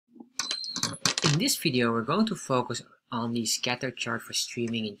In this video, we're going to focus on the scatter chart for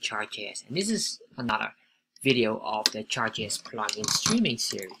streaming in Chartjs, and this is another video of the Chartjs Plugin Streaming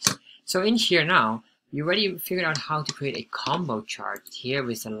Series. So in here now, you already figured out how to create a combo chart here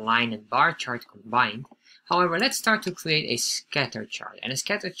with a line and bar chart combined. However, let's start to create a scatter chart, and a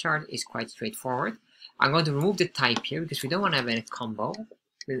scatter chart is quite straightforward. I'm going to remove the type here because we don't want to have any combo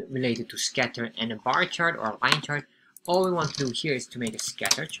related to scatter and a bar chart or a line chart. All we want to do here is to make a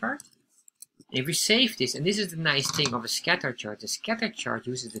scatter chart. If we save this, and this is the nice thing of a scatter chart, the scatter chart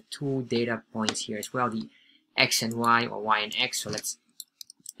uses the two data points here as well, the x and y, or y and x. So let's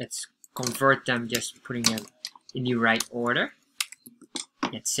convert them, just putting them in the right order.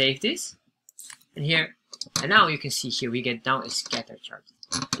 Let's save this, and now you can see here we get now a scatter chart.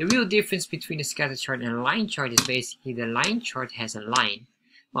 The real difference between a scatter chart and a line chart is basically the line chart has a line,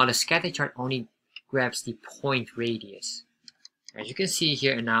 while the scatter chart only grabs the point radius. As you can see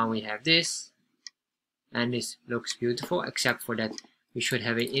here, now we have this. And this looks beautiful, except for that we should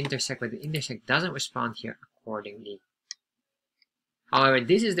have an intersect, but the intersect doesn't respond here accordingly. However,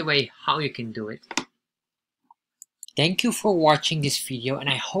 this is the way how you can do it. Thank you for watching this video, and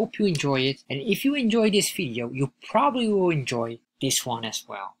I hope you enjoy it. And if you enjoy this video, you probably will enjoy this one as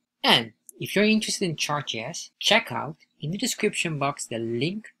well. And if you're interested in Chartjs, check out in the description box the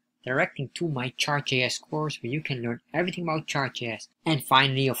link directing to my Chartjs course where you can learn everything about Chartjs. And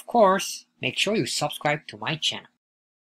finally, of course, make sure you subscribe to my channel.